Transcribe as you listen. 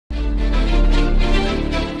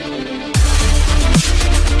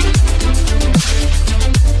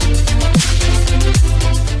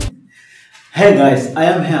Hey guys, I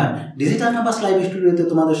am here. Digital campus live স্টুডিওতে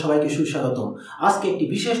তোমাদের সবাইকে সুস্বাগতম। আজকে একটি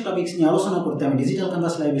বিশেষ টপিকস নিয়ে আলোচনা করতে আমি ডিজিটাল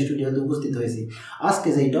ক্যাম্পাস লাইভ স্টুডিওতে উপস্থিত হয়েছি। আজকে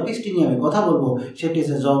যে টপিকসটি নিয়ে আমি কথা বলবো সেটি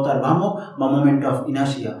হচ্ছে জড়তার ভ্রামক বা মোমেন্ট অফ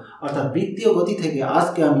ইনার্শিয়া, অর্থাৎ বৃত্তীয় গতি থেকে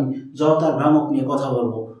আজকে আমি জড়তার ভ্রামক নিয়ে কথা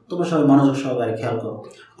বলবো। তোমরা সবাই মনোযোগ সহকারে খেয়াল করো।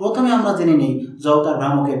 প্রথমে আমরা জেনে নিই জড়তার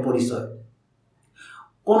ভ্রামকের পরিচয়।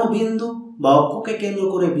 কোনো বিন্দু বা অক্ষকে কেন্দ্র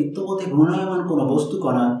করে বৃত্তপথে ঘূর্ণায়মান কোনো বস্তু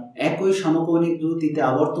কণা একই সমকৌণিক দ্রুতিতে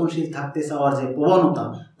আবর্তনশীল থাকতে চাওয়ার যে প্রবণতা,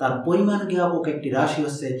 তার পরিমাণ জ্ঞাপক একটি রাশি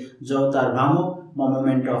হচ্ছে জড়তার ভ্রামক বা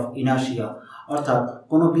মোমেন্ট অফ ইনার্শিয়া। অর্থাৎ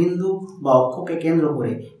কোনো বিন্দু বা অক্ষকে কেন্দ্র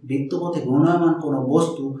করে বৃত্তপথে ঘূর্ণায়মান কোনো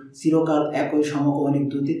বস্তু চিরকাল একই সমকৌণিক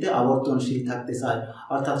দ্রুতিতে আবর্তনশীল থাকতে চায়,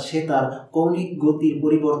 অর্থাৎ সে তার কৌণিক গতির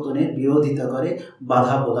পরিবর্তনের বিরোধিতা করে,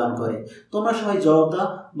 বাধা প্রদান করে। তোমরা সবাই জড়তা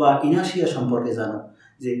বা ইনার্শিয়া সম্পর্কে জানো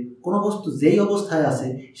যে কোনো বস্তু যেই অবস্থায় আছে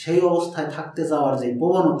সেই অবস্থায় থাকতে যাওয়ার যে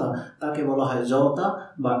প্রবণতা তাকে বলা হয় জড়তা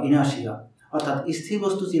বা ইনার্শিয়া। অর্থাৎ স্থির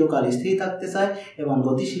বস্তু চিরকাল স্থির থাকতে চায় এবং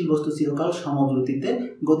গতিশীল বস্তু চিরকাল সমদ্রুতিতে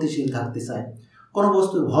গতিশীল থাকতে চায়। কোনো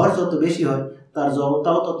বস্তুর ভর যত বেশি হয় তার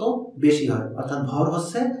জড়তাও তত বেশি হয়, অর্থাৎ ভর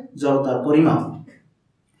হচ্ছে জড়তার পরিমাপ।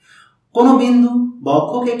 কোনো বিন্দু বা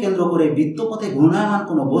অক্ষকে কেন্দ্র করে বৃত্তপথে ঘূর্ণায়মান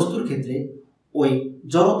কোনো বস্তুর ক্ষেত্রে ওই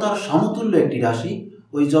জড়তার সমতুল্য একটি রাশি,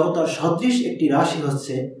 ওই জড়তার সদৃশ একটি রাশি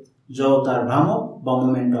হচ্ছে জড়তার ভ্রামক বা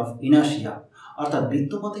মোমেন্ট অফ ইনার্শিয়া। অর্থাৎ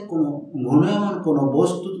বৃত্তপথে কোনো ঘূর্ণায়মান কোনো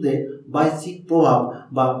বস্তুতে বাহ্যিক প্রভাব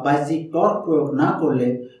বা বাহ্যিক টর্ক প্রয়োগ না করলে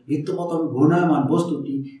বৃত্তপথে ঘূর্ণায়মান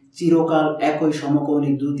বস্তুটি চিরকাল একই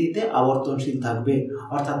সমকৌণিক দ্রুতিতে আবর্তনশীল থাকবে,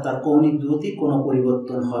 অর্থাৎ তার কৌণিক দ্রুতির কোনো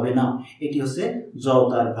পরিবর্তন হবে না। এটি হচ্ছে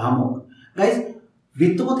জড়তার ভ্রামক। গাইজ,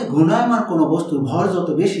 বৃত্তপথে ঘূর্ণায়মান কোনো বস্তুর ভর যত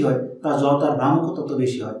বেশি হয় তার জড়তার ভ্রামকও তত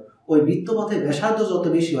বেশি হয়। ওই বৃত্তপথের ব্যাসার্ধ যত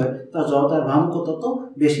বেশি হয় তার জড়তার ভ্রামকও তত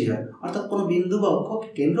বেশি হয়। অর্থাৎ কোনো বিন্দু বা অক্ষকে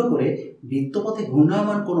কেন্দ্র করে বৃত্তপথে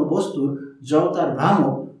ঘূর্ণায়মান কোনো বস্তুর জড়তার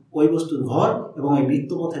ভ্রামক ওই বস্তুর ভর এবং ওই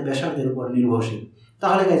বৃত্তপথের ব্যাসার্ধের উপর নির্ভরশীল।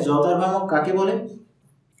 তাহলে জড়তার ভ্রামক কাকে বলে?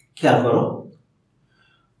 খেয়াল করো।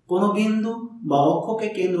 কোনো বিন্দু বা অক্ষকে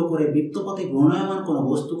কেন্দ্র করে বৃত্তপথে ঘূর্ণায়মান কোনো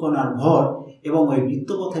বস্তু কণার ভর এবং ওই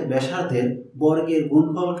বৃত্তপথের ব্যাসার্ধের বর্গের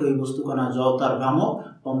গুণফলকে ওই বস্তু কণার জড়তার ভ্রামক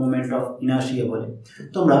বা মোমেন্ট অফ ইনার্শিয়া বলে।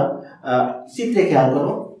 তোমরা চিত্রে খেয়াল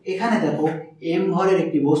করো। এখানে দেখো এম ভরের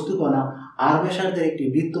একটি বস্তু কণা আর ব্যাসার্ধের একটি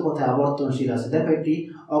বৃত্তপথে আবর্তনশীল আছে। দেখো একটি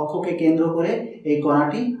অক্ষকে কেন্দ্র করে এই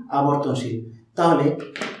কণাটি আবর্তনশীল। তাহলে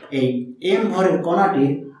এই এম ভরের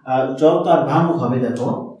কণাটির জড়তার ভ্রামক হবে, দেখো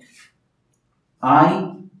I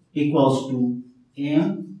equals to m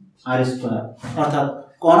r square. অর্থাৎ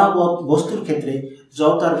কণা বস্তুর ক্ষেত্রে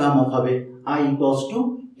জড়তার ভ্রামক হবে I equals to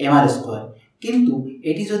mr square. কিন্তু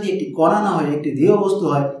এটি যদি একটি কণা না হয়, একটি দৃঢ় বস্তু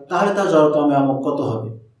হয়, তাহলে তার জড়তার ভ্রামক কত হবে?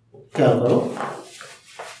 খেয়াল করো।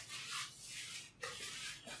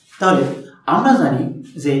 তাহলে আমরা জানি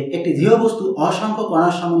যে একটি দৃঢ় বস্তু অসংখ্য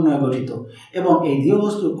কণার সমন্বয়ে গঠিত এবং এই দৃঢ়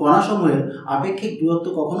বস্তুর কণাসমূহের আপেক্ষিক দূরত্ব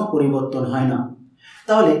কখনো পরিবর্তন হয় না।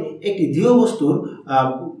 তাহলে একটি দৃঢ় বস্তুর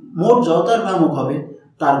মোট জড়তার ভ্রামক হবে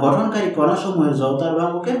তার গঠনকারী কণাসমূহের জড়তার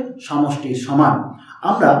ভ্রামকের সমষ্টির সমান।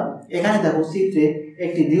 আমরা এখানে দেখো চিত্রে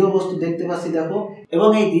একটি দৃঢ় বস্তু দেখতে পাচ্ছি, দেখো, এবং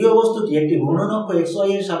এই দৃঢ় বস্তুটি একটি ঘূর্ণনক্ষ xy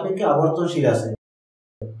এর সাপেক্ষে আবর্তনশীল আছে।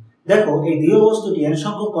 দেখো এই দৃঢ় বস্তুটি n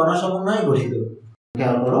সংখ্যক কণা সমন্বয়ে গঠিত।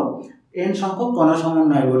 খেয়াল করো, n সংখ্যক কণা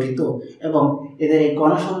সমন্বয়ে গঠিত এবং এদের এই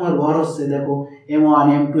কণাসমূহের ভর হচ্ছে, দেখো, m1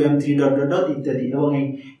 m2 m3 dot dot dot ইত্যাদি, এবং এই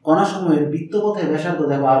কণাসমূহের বৃত্তপথের ব্যাসার্ধ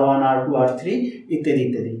দেখো r1 r2 r3 ইত্যাদি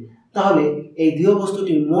ইত্যাদি। তাহলে এই দৃঢ়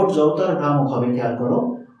বস্তুটির মোট জড়তার ভ্রামক হবে, খেয়াল করো,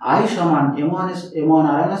 I সমান m1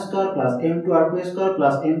 r1 square plus m2 r2 square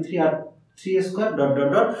plus m3 r3 square dot dot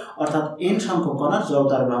dot, অর্থাৎ n সংখ্যক কণার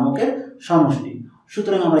জড়তার ভ্রামকের সমষ্টি।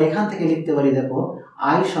 সুতরাং আমরা এখান থেকে লিখতে পারি, দেখো,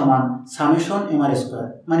 I সমান সামেশন mr স্কয়ার,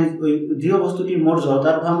 মানে ওই দৃঢ় বস্তুটির মোট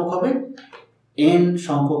জড়তার ভ্রামক হবে n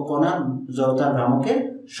সংখ্যক কণার জড়তার ভ্রামকের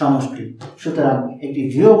সমষ্টি। সুতরাং একটি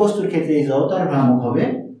দৃঢ় বস্তুর ক্ষেত্রে এই জড়তার ভ্রামক হবে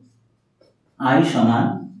I সমান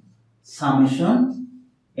সামেশন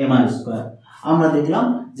mr স্কয়ার। আমরা দেখলাম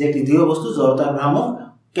যে একটি দৃঢ় বস্তু জড়তার ভ্রামক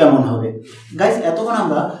কেমন হবে। গাইস, এতক্ষণ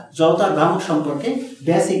আমরা জড়তার ভ্রামক সম্পর্কে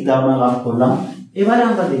বেসিক ধারণা লাভ করলাম। এবারে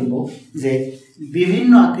আমরা দেখব যে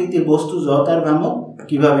বিভিন্ন আকৃতির বস্তু জড়তার ভ্রামক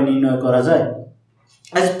কিভাবে নির্ণয় করা যায়।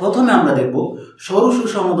 আজ প্রথমে আমরা দেখব সরু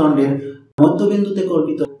সুষম দণ্ডের মধ্যবিন্দুতে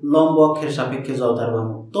কল্পিত লম্ব অক্ষের সাপেক্ষে জড়তার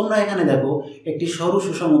ভ্রামক। তোমরা এখানে দেখো একটি সরু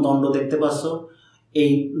সুষম দণ্ড দেখতে পাচ্ছ।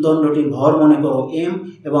 এই দণ্ডটির ভর মনে করো m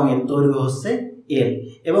এবং এর দৈর্ঘ্য হচ্ছে l,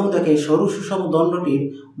 এবং দেখো এই সরু সুষম দণ্ডটির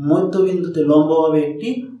মধ্যবিন্দুতে লম্বভাবে একটি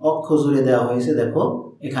অক্ষ জুড়ে দেওয়া হয়েছে, দেখো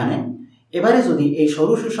এখানে। এবারে যদি এই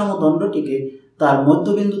সরু সুষম দণ্ডটিকে তার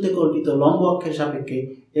মধ্যবিন্দুতে কল্পিত লম্ব অক্ষের সাপেক্ষে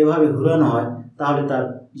এভাবে ঘুরানো হয়, তাহলে তার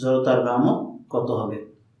জড়তার ভ্রামক কত হবে?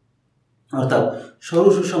 অর্থাৎ সরু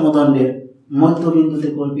সুষম দণ্ডের মধ্যবিন্দুতে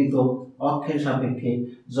কল্পিত অক্ষের সাপেক্ষে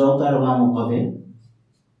জড়তার ভ্রামক হবে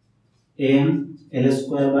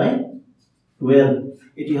ml²/12।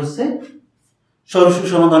 এটি হচ্ছে সরু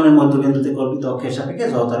সুষম দণ্ডের মধ্যবিন্দুতে কল্পিত অক্ষের সাপেক্ষে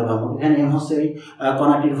জড়তার ভ্রামক। এখানে m হচ্ছে এই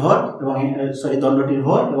কণাটির ভর এবং দণ্ডটির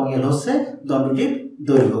ভর এবং l হচ্ছে দণ্ডটির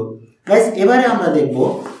দৈর্ঘ্য। গাইস, এবারে আমরা দেখব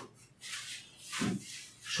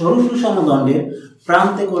সরু সুষম দণ্ডের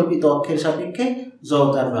প্রান্তে কল্পিত অক্ষের সাপেক্ষে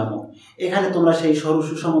জড়তার ভ্রামক। এখানে তোমরা সেই সরু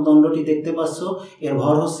সুষম দণ্ডটি দেখতে পাচ্ছ, এর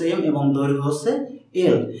ভর হচ্ছে m এবং দৈর্ঘ্য হচ্ছে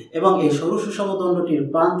l, এবং এই সরু সুষম দণ্ডটির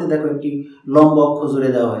প্রান্তে দেখো একটি লম্ব অক্ষ জুড়ে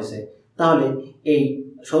দেওয়া হয়েছে। তাহলে এই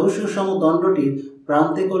সরু সুষম দণ্ডটির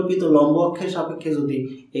প্রান্তে কল্পিত লম্ব অক্ষের সাপেক্ষে যদি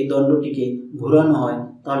এই দণ্ডটিকে ঘোরানো হয়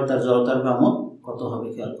তাহলে তার জড়তার ভ্রামক কত হবে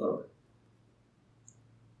খেয়াল করো।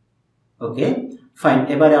 ওকে, ফাইন।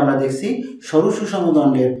 এবারে আমরা দেখছি সরু সুষম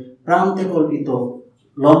দণ্ডের প্রান্তে কল্পিত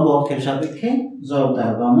লম্ব অক্ষের সাপেক্ষে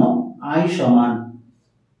জড়তার ভ্রামক I সমান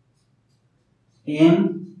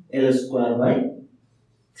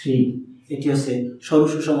ml²/3। এটি হচ্ছে সরু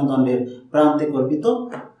সুষম দণ্ডের প্রান্তে কল্পিত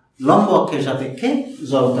লম্ব অক্ষের সাপেক্ষে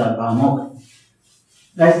জড়তার ভ্রামক।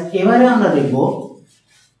 এবারে আমরা দেখব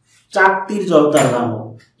চাকতির জড়তার ভ্রামক।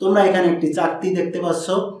 তোমরা এখানে একটি চাকতি দেখতে পাচ্ছ,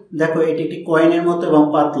 দেখো এটি একটি কয়েনের মতো এবং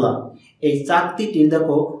পাতলা। এই চাকতিটির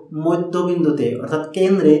দেখো মধ্যবিন্দুতে অর্থাৎ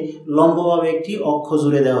কেন্দ্রে লম্বভাবে একটি অক্ষ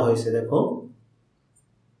জুড়ে দেওয়া হয়েছে, দেখো।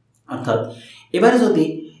 অর্থাৎ এবারে যদি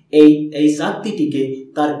এই চাকতিটিকে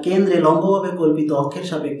তার কেন্দ্রে লম্বভাবে কল্পিত অক্ষের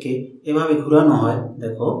সাপেক্ষে এভাবে ঘোরানো হয়,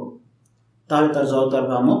 দেখো, তাহলে তার জড়তার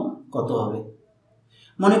ভ্রামক কত হবে।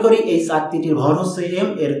 মনে করি এই চাকতিটির ভর হচ্ছে m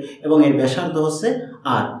এবং এর ব্যাসার্ধ হচ্ছে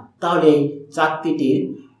r। তাহলে এই চাকতিটির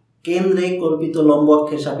কেন্দ্রে কল্পিত লম্ব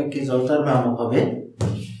অক্ষের সাপেক্ষে জড়তার ভ্রামক হবে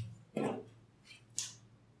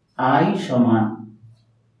I সমান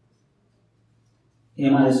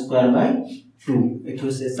mr²/2। এটি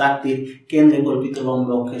হচ্ছে চাকতির কেন্দ্রে কল্পিত লম্ব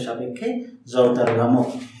অক্ষের সাপেক্ষে জড়তার ভ্রামক।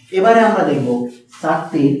 এবারে আমরা দেখব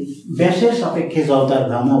চাকতির ব্যাসের সাপেক্ষে জড়তার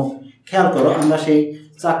ভ্রামক। খেয়াল করো, আমরা সেই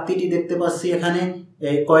চাকতিটি দেখতে পাচ্ছি এখানে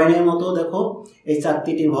কয়েনের মতো, দেখো এই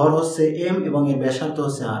চাকতিটির ভর হচ্ছে m এবং এর ব্যাসার্ধ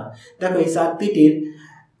হচ্ছে r। দেখো এই চাকতিটির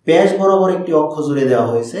ব্যাস বরাবর একটি অক্ষ জুড়ে দেওয়া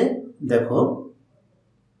হয়েছে, দেখো।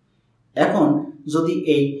 এখন যদি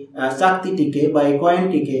এই চাকতিটিকে বা এই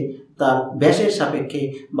কয়েনটিকে তার ব্যাসের সাপেক্ষে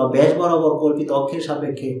বা ব্যাস বরাবর কল্পিত অক্ষের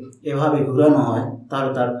সাপেক্ষে এভাবে ঘুরানো হয় তাহলে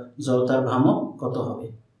তার জড়তার ভ্রামক কত হবে।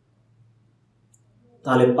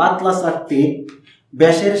 তাহলে পাতলা চাকতির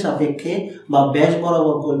ব্যাসের সাপেক্ষে বা ব্যাস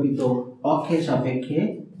বরাবর কল্পিত অক্ষের সাপেক্ষে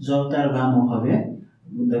জড়তার ভ্রামক হবে,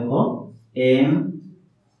 দেখো,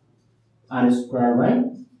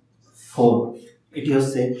 mr²/4। এটি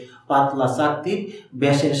হচ্ছে পাতলা চাকতির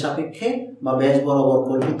ব্যাসের সাপেক্ষে বা ব্যাস বরাবর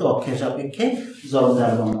কল্পিত অক্ষের সাপেক্ষে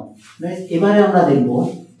জড়তার ভ্রামক। এবারে আমরা দেখব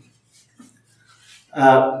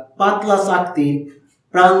পাতলা চাকতির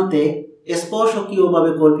প্রান্তে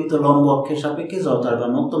স্পর্শকীয়ভাবে কল্পিত লম্ব অক্ষের সাপেক্ষে জড়তার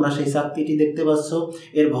ভ্রামক। তোমরা সেই চাকতিটি দেখতে পাচ্ছ,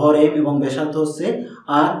 এর ভর m এবং ব্যাসার্ধ হচ্ছে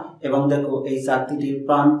r, এবং দেখো এই চাকতিটির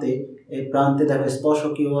প্রান্তে দেখো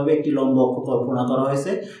স্পর্শকীয়ভাবে একটি লম্ব অক্ষ কল্পনা করা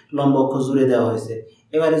হয়েছে, লম্ব অক্ষ জুড়ে দেওয়া হয়েছে।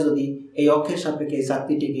 এবারে যদি এই অক্ষের সাপেক্ষে এই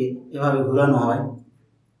চাকতিটিকে এভাবে ঘোরানো হয়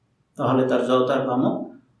তাহলে তার জড়তার ভ্রামক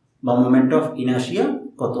বা মোমেন্ট অফ ইনার্শিয়া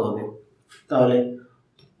কত হবে। তাহলে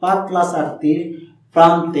পাতলা চাকতির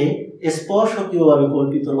প্রান্তে স্পর্শকীয়ভাবে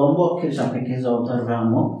কল্পিত লম্ব অক্ষের সাপেক্ষে জড়তার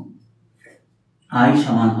ভ্রামক I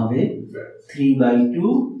সমান হবে 3/2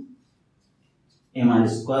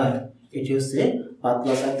 mr²। এটি হচ্ছে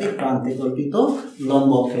পাতলা চাকতির প্রান্তে কল্পিত লম্ব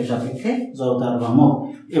অক্ষের সাপেক্ষে জড়তার ভ্রামক।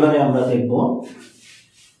 এবারে আমরা দেখব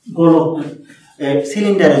গোলক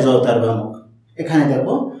সিলিন্ডারের জড়তার ভ্রামক। এখানে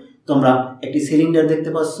দেখো তোমরা একটি সিলিন্ডার দেখতে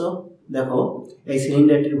পাচ্ছ, দেখো এই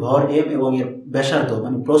সিলিন্ডারটির ভর m এবং এর ব্যাসার্ধ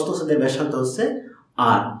মানে প্রস্থচ্ছেদের ব্যাসার্ধ হচ্ছে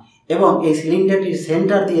r, এবং এই সিলিন্ডারটির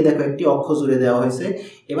সেন্টার দিয়ে দেখো একটি অক্ষ জুড়ে দেওয়া হয়েছে।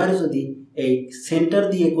 এবারে যদি এই সেন্টার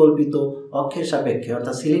দিয়ে কল্পিত অক্ষের সাপেক্ষে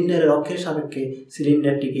অর্থাৎ সিলিন্ডারের অক্ষের সাপেক্ষে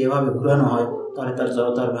সিলিন্ডারটিকে এভাবে ঘোরানো হয় তাহলে তার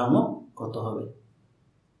জড়তার ভ্রামক কত হবে।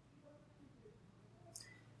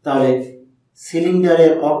 তাহলে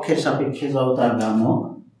সিলিন্ডারের অক্ষের সাপেক্ষে জড়তার ভ্রামক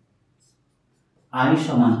I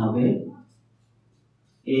সমান হবে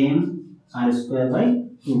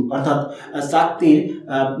mr²/2। অর্থাৎ চাকতির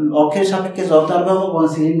অক্ষের সাপেক্ষে জড়তার ভ্রামক এবং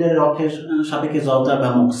সিলিন্ডারের অক্ষের সাপেক্ষে জড়তার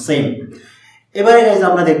ভ্রামক সেম। এবারে গাইস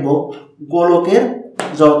আমরা দেখব গোলকের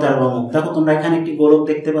জড়তার ভ্রামক। দেখো তোমরা এখানে একটি গোলক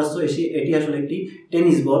দেখতে পাচ্ছ, এটি আসলে একটি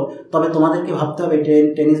টেনিস বল, তবে তোমাদেরকে ভাবতে হবে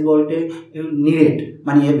টেনিস বলটি নিরেট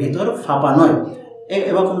মানে এর ভিতর ফাঁপা নয়।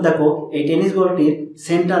 এরকম দেখো এই টেনিস বলটির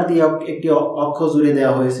সেন্টার দিয়ে একটি অক্ষ জুড়ে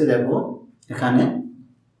দেওয়া হয়েছে, দেখো এখানে।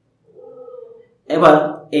 এবার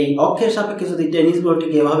এই অক্ষের সাপেক্ষে যদি টেনিস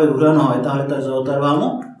বলটিকে এভাবে ঘোরানো হয় তাহলে তার জড়তার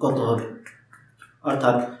ভ্রামক কত হবে।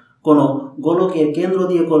 অর্থাৎ কোনো গোলকের কেন্দ্র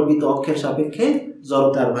দিয়ে কল্পিত অক্ষের সাপেক্ষে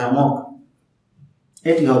জড়তার ভ্রামক।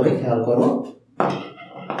 এটি হবে, খেয়াল করো,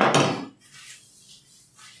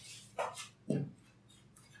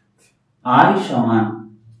 I সমান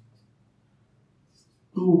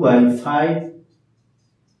 2/5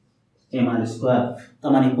 mr স্কয়ার।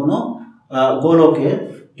 তার মানে কোনো গোলকের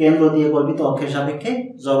কেন্দ্র দিয়ে কল্পিত অক্ষের সাপেক্ষে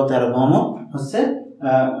জড়তার ভ্রামক হচ্ছে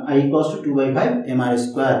I = 2/5 mr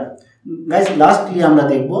square. Guys, lastly আমরা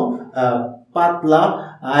দেখব পাতলা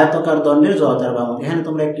আয়তাকার দণ্ডের জড়তার ভ্রামক। এখানে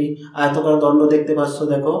তোমরা একটি আয়তাকার দণ্ড দেখতে পাচ্ছ,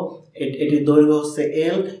 দেখো এটির দৈর্ঘ্য হচ্ছে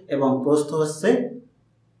L এবং প্রস্থ হচ্ছে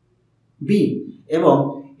B এবং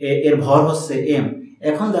এর ভর হচ্ছে M।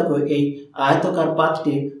 এখন দেখো এই আয়তাকার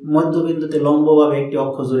পাতটি মধ্যবিন্দুতে লম্বভাবে একটি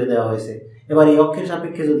অক্ষ জুড়ে দেওয়া হয়েছে। এবার এই অক্ষের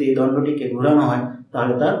সাপেক্ষে যদি এই দণ্ডটিকে ঘোরানো হয়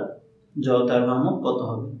তাহলে তার জড়তার ভ্রামক কত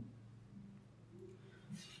হবে?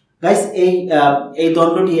 গাইস, এই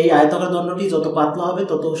দণ্ডটি, এই আয়তাকার দণ্ডটি যত পাতলা হবে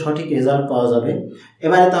তত সঠিক রেজাল্ট পাওয়া যাবে।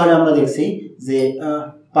 এবারে তাহলে আমরা দেখছি যে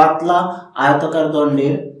পাতলা আয়তাকার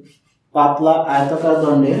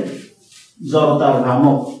দণ্ডের জড়তার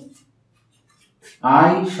ভ্রামক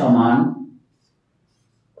I সমান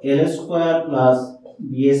L square plus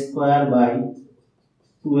B square by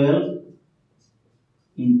 12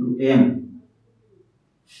 into M।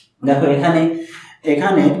 দেখো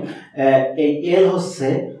এখানে এই L হচ্ছে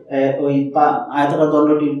ওই আয়তাকার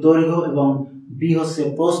দণ্ডটির দৈর্ঘ্য এবং B হচ্ছে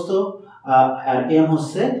প্রস্থ আর M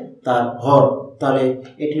হচ্ছে তার ভর। তাহলে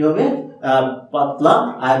এটি হবে পাতলা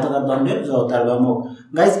আয়তাকার দণ্ডের জড়তার ভ্রামক।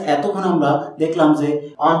 গাইস, এতক্ষণ আমরা দেখলাম যে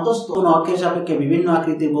অন্তস্থ কোনো অক্ষের সাপেক্ষে বিভিন্ন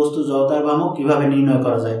আকৃতির বস্তু জড়তার ভ্রামক কিভাবে নির্ণয়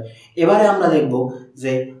করা যায়। এবারে আমরা দেখব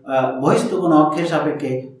যে বহিস্থ কোনো অক্ষের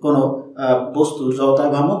সাপেক্ষে কোনো বস্তুর জড়তার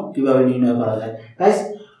ভ্রামক কিভাবে নির্ণয় করা যায়। গাইস,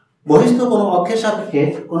 বহিস্থ কোনো অক্ষের সাপেক্ষে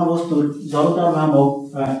কোনো বস্তুর জড়তার ভ্রামক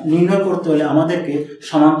নির্ণয় করতে হলে আমাদেরকে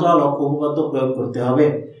সমান্তরাল অক্ষ উপপাদ্য প্রয়োগ করতে হবে।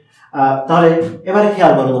 তাহলে এবারে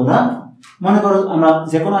খেয়াল করো তোমরা, মনে করো আমরা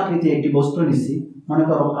যে কোনো আকৃতির একটি বস্তু নিচ্ছি, মনে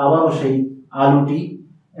করো আবারও সেই আলুটি,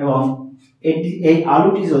 এবং এই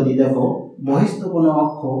আলুটি যদি দেখো বহিস্থ কোনো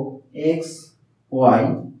অক্ষ x y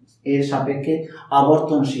এর সাপেক্ষে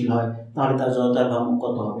আবর্তনশীল হয় তাহলে তার জড়তার ভ্রামক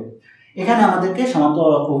কত হবে? এখানে আমাদেরকে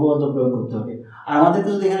সমান্তরাল অক্ষ উপপাদ্য প্রয়োগ করতে হবে। আর আমাদেরকে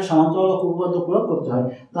যদি এখানে সমান্তরাল অক্ষ উপপাদ্য প্রয়োগ করতে হয়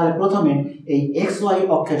তাহলে প্রথমে এই xy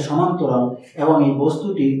অক্ষের সমান্তরাল এবং এই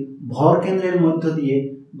বস্তুটির ভর কেন্দ্রের মধ্য দিয়ে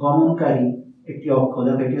গমনকারী একটি অক্ষ,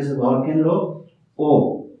 দেখো এটি হচ্ছে ভর কেন্দ্র ও,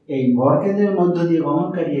 এই ভর কেন্দ্রের মধ্য দিয়ে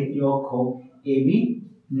গমনকারী একটি অক্ষ AB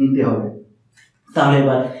নিতে হবে। তাহলে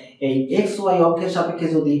এবার এই xy অক্ষের সাপেক্ষে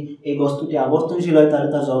যদি এই বস্তুটি আবর্তনশীল হয় তাহলে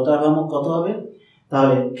তার জড়তার ভ্রামক কত হবে?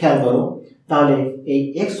 তাহলে খেয়াল করো, তাহলে এই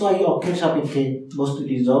xy অক্ষের সাপেক্ষে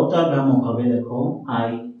বস্তুটির জড়তার ভ্রামক হবে, দেখো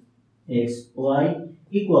I(xy)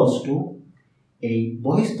 এই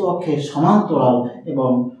বহিস্থ অক্ষের সমান্তরাল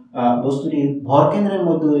এবং বস্তুটির ভর কেন্দ্রের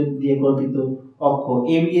মধ্য দিয়ে কল্পিত অক্ষ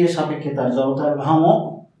AB এর সাপেক্ষে তার জড়তার ভ্রামক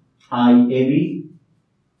IAB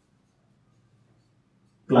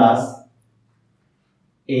প্লাস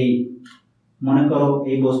এই, মনে করো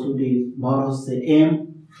এই বস্তুটির ভর হচ্ছে M,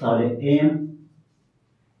 তাহলে M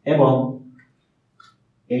এবং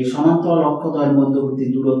এই সমান্তরাল অক্ষদ্বয়ের মধ্যবর্তী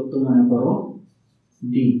দূরত্ব মনে করো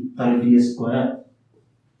D, তাহলে D square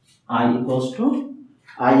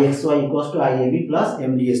IXY IAB plus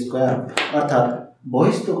MD square. অর্থাৎ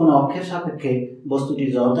বহিস্থ কোনো অক্ষের সাপেক্ষে বস্তুটির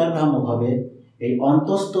জড়তার ভ্রামক হবে এই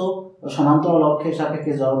অন্তস্থ সমান্তরাল অক্ষের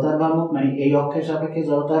সাপেক্ষে জড়তার ভ্রামক, মানে এই অক্ষের সাপেক্ষে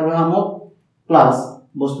জড়তার ভ্রামক প্লাস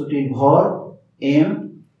বস্তুটির ভর M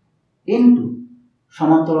ইনটু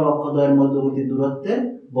সমান্তরাল অক্ষদ্বয়ের মধ্যবর্তী দূরত্বের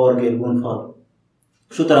বর্গের গুণফল।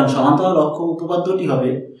 সুতরাং সমান্তরাল অক্ষ উপপাদ্যটি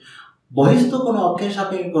হবে বহিস্থ কোনো অক্ষের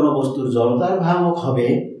সাপেক্ষে কোনো বস্তুর জড়তার ভ্রামক হবে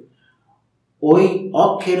ওই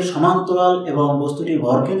অক্ষের সমান্তরাল এবং বস্তুটির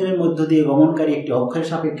ভরকেন্দ্রের মধ্য দিয়ে গমনকারী একটি অক্ষের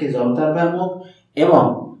সাপেক্ষে জড়তার ভ্রামক এবং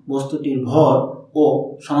বস্তুটির ভর ও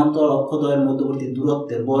সমান্তরাল অক্ষদ্বয়ের মধ্যবর্তী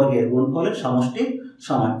দূরত্বের বর্গের গুণফলের সমষ্টির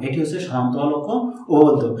সমান। এটি হচ্ছে সমান্তরাল অক্ষ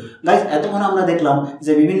উপপাদ্য। গাইস, এতক্ষণ আমরা দেখলাম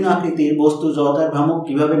যে বিভিন্ন আকৃতির বস্তু জড়তার ভ্রামক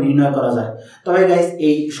কিভাবে নির্ণয় করা যায়। তবে গাইস,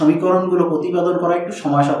 এই সমীকরণগুলো প্রতিপাদন করা একটু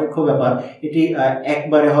সময় সাপেক্ষ ব্যাপার, এটি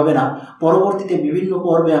একবারে হবে না। পরবর্তীতে বিভিন্ন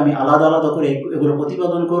পর্বে আমি আলাদা আলাদা করে এগুলো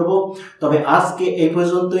প্রতিপাদন করব। তবে আজকে এই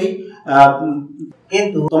পর্যন্তই।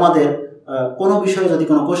 কিন্তু তোমাদের কোনো বিষয়ে যদি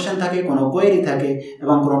কোনো কোশ্চেন থাকে, কোনো কোয়েরি থাকে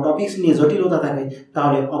এবং কোনো টপিকস নিয়ে জটিলতা থাকে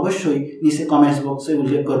তাহলে অবশ্যই নিচে কমেন্টস বক্সে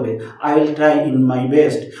উল্লেখ করবে। I will try in my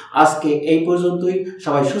best. আজকে এই পর্যন্তই।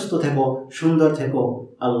 সবাই সুস্থ থেকো, সুন্দর থেকো।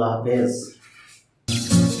 আল্লাহ হাফেজ।